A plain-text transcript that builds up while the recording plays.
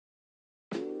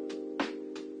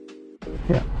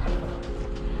Yeah.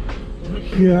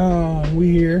 Yeah,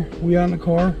 we here. We out in the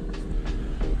car.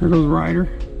 There goes Ryder.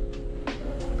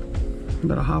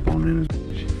 Better hop on in.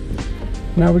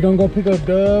 Now we're gonna go pick up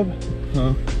Dub.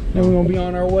 Huh? Then we're gonna be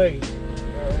on our way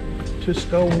to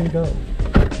Sko N Go.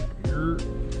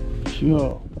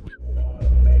 Yo.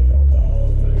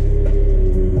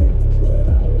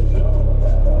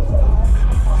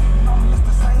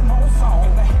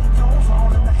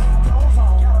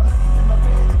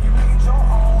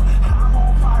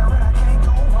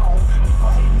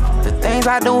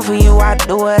 I do for you, I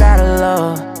do it out of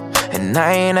love. And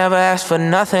I ain't ever asked for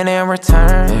nothing in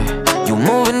return. You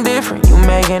moving different, you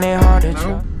making it harder.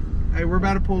 Hey, we're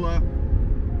about to pull up.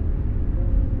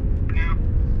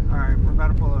 Alright, we're about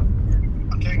to pull up.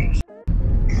 I'm taking it.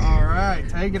 Alright,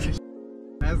 taking it.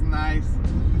 That's nice.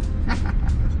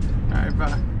 Alright,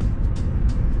 bye.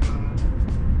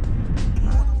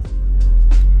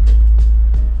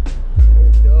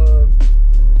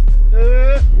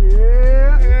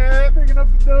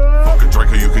 Fuck a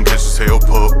drinker, you can catch his tail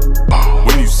pup.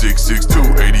 When you 6'6",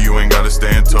 280, you ain't gotta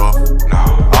stand tough.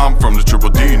 I'm from the Triple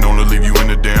D, known to leave you in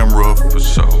the damn rough. For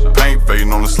sure. Paint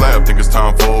fading on the slab, think it's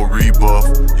time for a rebuff.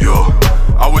 Yeah,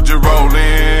 I was just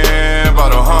rolling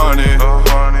about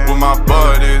 100 with my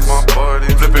buddies,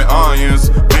 flipping onions.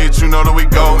 Bitch, you know that we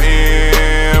go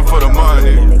in for the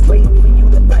money.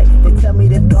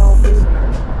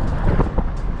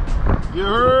 You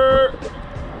heard?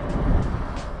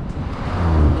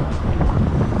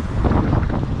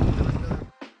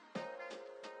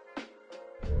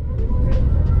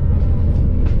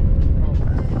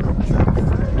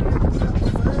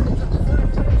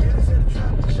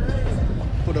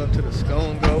 Up to the Sko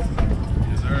N Go.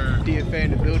 Yes, sir. DFA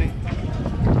in the building.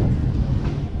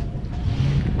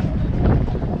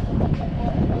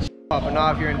 Popping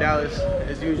off here in Dallas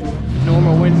as usual.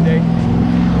 Normal Wednesday.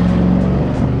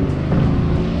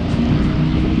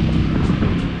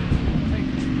 Hey,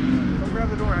 go grab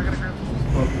the door. I gotta grab the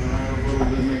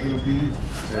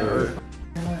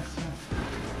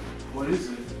What is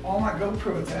it? All my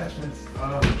GoPro attachments.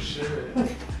 Oh shit.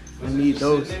 We need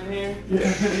those. In here? Yeah.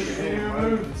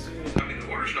 I mean, the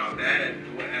order's not bad.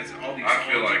 It has all these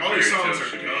songs. Like all these songs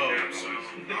are dope. So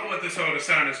I want this hoe to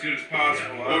sound as good as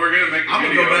possible. Well, we're gonna make a I'm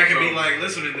gonna video, go back and so be like,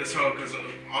 listen to this hoe because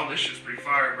all this shit's pretty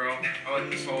fire, bro. I like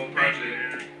this whole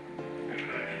project.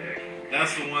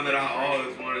 That's the one that I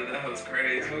always wanted. That was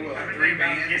crazy. 3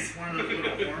 beats.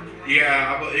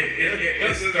 Yeah, but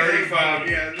it's 35.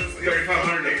 Yeah,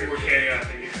 3,500 to 4K. I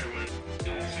think it's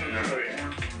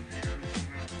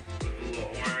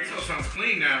sounds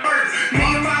clean now.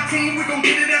 Me and my team, we gon'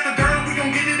 get it at the dirt. We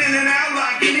gon' get it in and out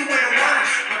like anywhere it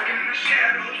works. Working in the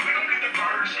shadows, we gon' get the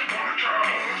first.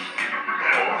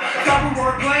 Thought we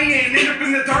were playing, end up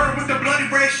in the dirt with the bloody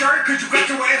red shirt, cause you got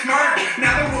your ass murked.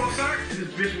 Now the rules are. This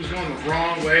bitch was going the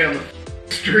wrong way on the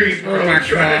street, bro. Oh my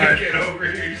trying to get over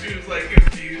here. She was like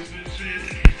confused and shit.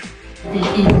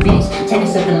 Eating beats, take a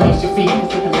sip and lace your feet.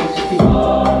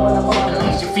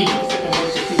 Lace your feet.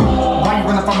 Why you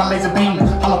running from my laser beam?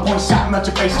 Hollow point shot, melt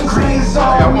your face and cream.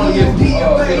 I wanna get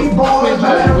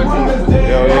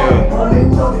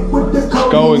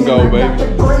Sko N Go, baby.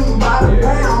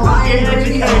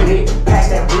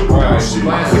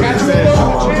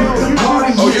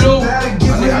 Oh, you know?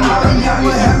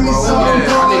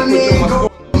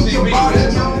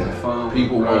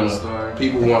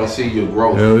 People want to see your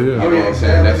growth. Hell yeah. You know what I'm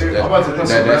saying? That's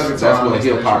what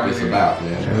hip hop is about,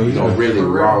 man. You know, really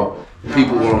raw.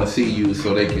 People want to see you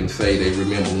so they can say they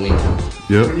remember when.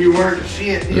 Yep. When you weren't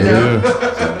shit, you know?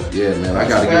 Yeah, man. I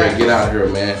gotta get out of here,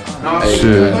 man. Hey, Shit,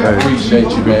 man, I appreciate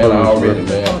you, man. Already,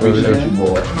 man. Appreciate you,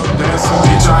 boy. Dancing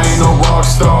bitch, I ain't no rock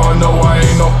star. No, I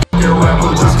ain't no fucking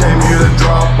rapper. Just came here to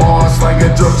drop bars.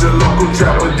 Slanging drugs, your local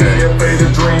trapper. DFA, the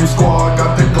Dream Squad.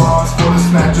 Got the gloss for the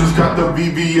snatchers. Got the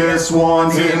VVS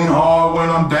ones. Hitting hard when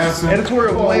I'm dancing.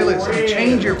 Editorial playlist.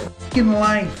 Change your fucking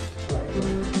life.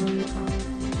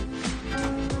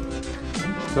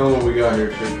 Tell them what we got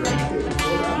here, Shafer.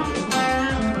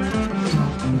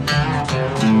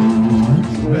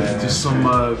 Just some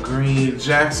green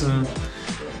Jackson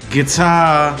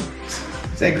guitar.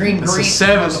 Is that green? It's a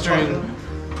 7-string.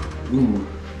 Ooh,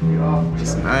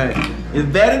 it's nice. It's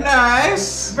very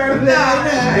nice. Very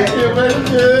nice. Very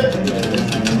good.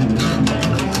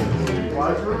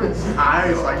 It's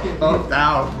eyes like thumped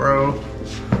out, bro. Look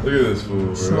at this fool,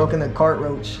 bro. Smoking a cart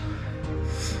roach.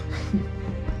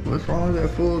 What's wrong with that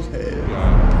fool's head? He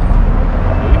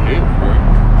hit, bro.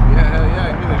 Yeah, hell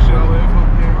yeah. Give that shit all the way from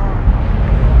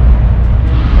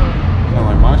Sound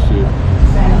like my shit.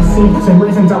 Some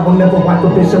reasons I will never wipe a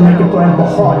bitch or make it blind,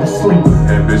 but hard to sleep.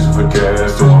 Ambition for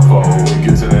cash, to my phone,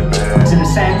 get to that bag.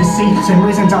 Same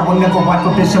reasons I will never wipe a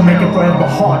bitch and make it forever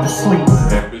hard to sleep.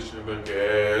 Ambition for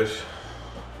cash.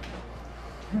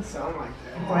 Sound like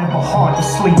that. Forever hard to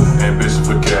sleep. Ambition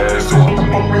for cash. What the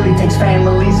fuck really takes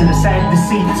families and a sad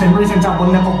deceit? Same reasons I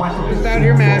will never wipe a bitch. Just out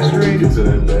here mastering.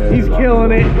 He's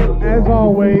killing it, as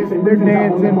always. They're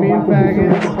dancing, being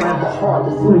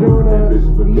faggots. We're doing a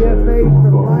DFA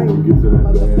for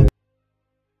life.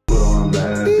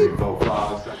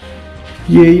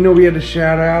 Yeah, you know we had to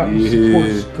shout out and support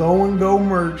Sko N Go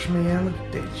merch, man. Look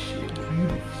at that shit.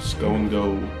 Beautiful. Sko N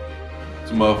Go.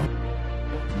 It's my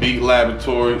Beat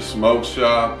Laboratory, Smoke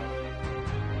Shop,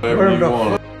 whatever you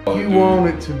want. You want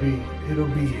it to be, it'll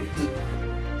be it.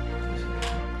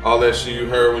 All that shit you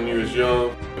heard when you was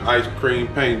young, ice cream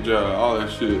paint job, all that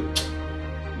shit.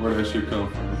 Where that shit come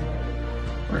from?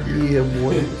 Right here. Yeah,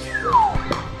 boy.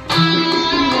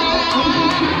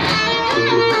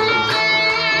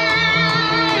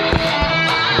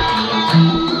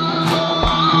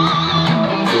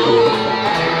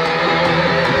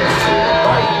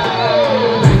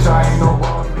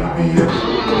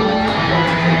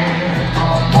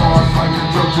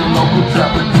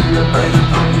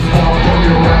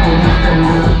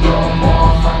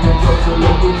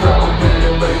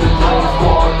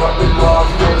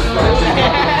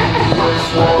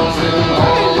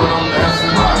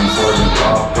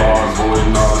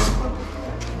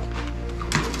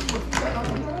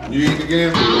 You eat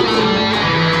again?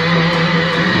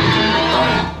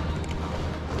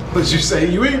 What'd you say?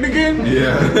 You eating again?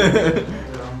 Yeah.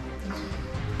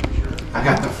 I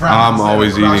got the front. I'm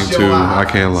always eating too, I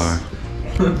can't lie.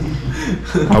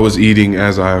 I was eating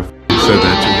as I said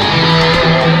that too.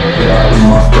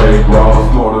 My steak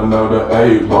raw, snort another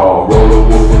 8 ball, roll up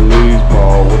with a leaf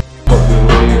ball. What the fucking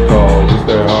lean call? It's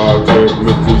that hard tape,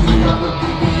 Mr. Z.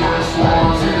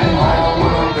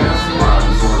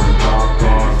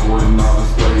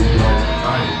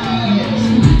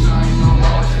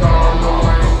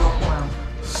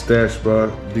 Stash by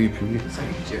DP. It's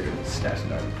like Jared stashing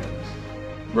Dr. Peppers.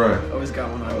 Right. Always got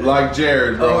one on. Like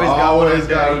Jared, bro. Always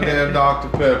got a damn Dr.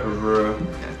 Pepper, bro.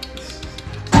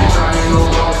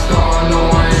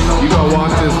 You gotta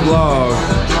watch this vlog.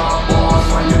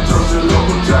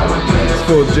 It's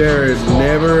for Jared.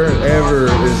 Never ever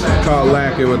is caught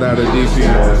lacking without a DP.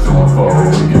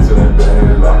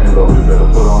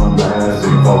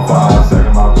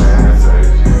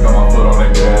 Got my foot on the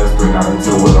gas,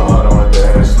 392 with 100 on the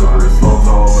dash. Slippery slope,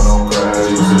 no one don't crash.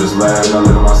 You should just laugh, now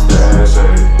look at my stash.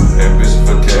 Ambition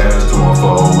for cash,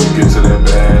 214, we get to that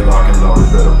bag. Lock and load,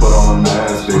 better put on a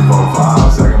mask. Big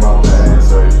 45, second my pants.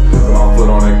 Got my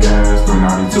foot on the gas,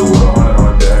 392 with 100 on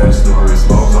the dash. Slippery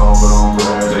slope, no one don't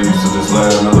crash. They used to just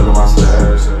laugh, now look at my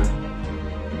stash.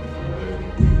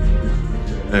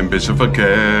 Ambition for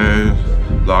cash,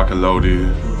 lock and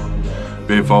loaded.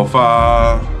 Big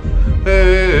 45.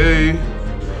 Hey,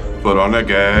 foot on the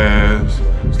gas,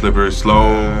 slippery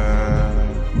slope.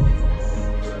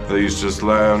 They used to just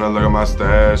laugh, now look at my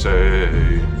stash.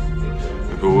 Hey,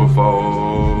 who a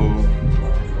foe?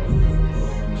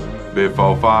 Big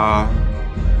 45.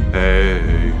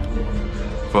 Hey,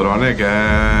 foot on the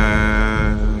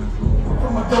gas.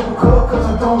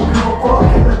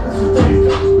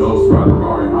 Those riding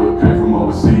Rari, came from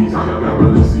overseas. I got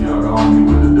Balenciaga on me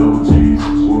with the double G's.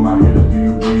 With my head of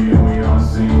DUB and we on the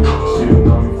scene. Shit,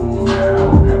 know me fools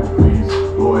now, okay, please.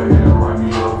 Go ahead and write me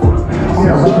up for the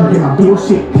band.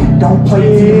 Bullshit, don't play it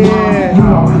to your mind. You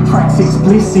know the track's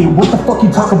explicit. What the fuck you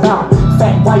talk about?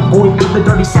 Fat white boy out the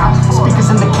dirty south. Speakers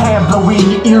in the cab, blowing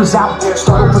your ears out.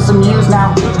 Struggled for some years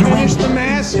now. You Finish the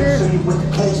master.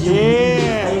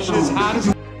 Yeah, shit's hot as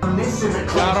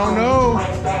I don't know.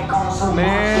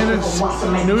 Man,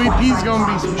 new EP's gonna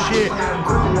be some shit.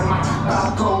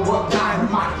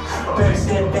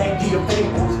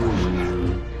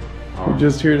 We're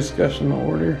just here discussing the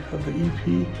order of the EP.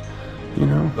 You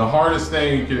know, The hardest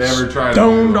thing you could ever try to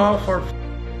stoned off our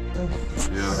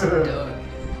Yeah.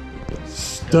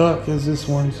 stuck, as this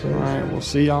one says. All right, we'll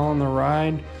see y'all on the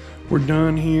ride. We're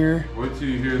done here. Wait till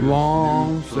you hear this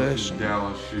Long new fucking session.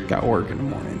 Dallas shit. Got work in the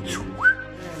morning.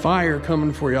 Fire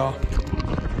coming for y'all.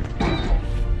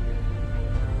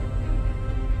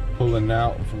 Pulling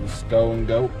out from Sko N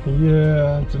Go.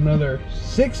 Yeah, it's another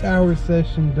 6-hour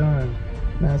session done.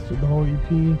 Mastered the whole EP.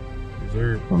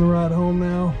 Dessert. On the ride home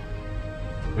now.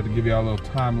 Got to give y'all a little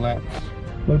time lapse.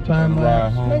 Little time On the ride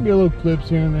lapse. home. Maybe a little clips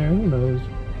here and there. Who knows?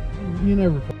 You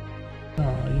never.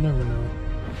 You never know.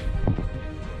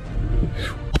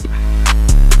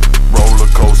 Roller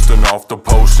coaster, off the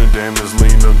potion, damn this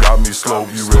lean done got me slow.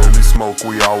 You rarely smoke,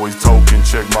 we always token.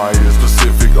 Check my ears,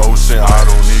 Pacific Ocean. I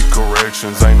don't need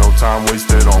corrections, ain't no time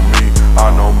wasted on me.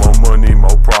 I know more money,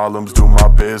 more problems, do my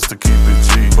best to keep it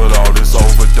G. But all this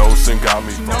overdosing got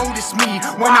me. Notice me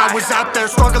when I was out there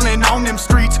struggling on them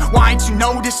streets. Why ain't you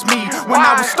notice me when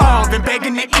I was starving,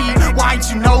 begging to eat? Why ain't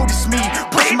you notice me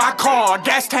pushing my car,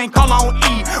 gas tank all on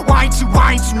E? Why ain't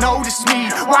you notice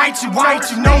me? Why ain't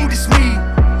you notice me?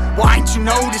 Why ain't you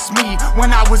notice me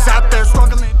when I was out there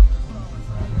struggling?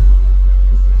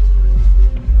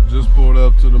 Just pulled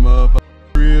up to the motherfucking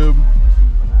crib.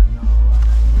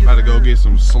 Had to go get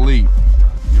some sleep.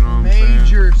 You know what I'm saying?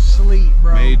 Major sleep,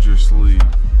 bro. Major sleep.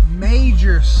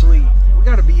 Major sleep. We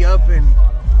gotta be up in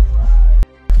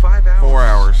 5 hours. 4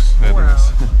 hours. 4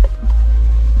 hours.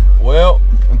 Well,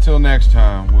 until next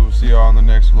time, we will see y'all on the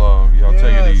next vlog. Y'all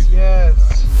take it easy. Yes.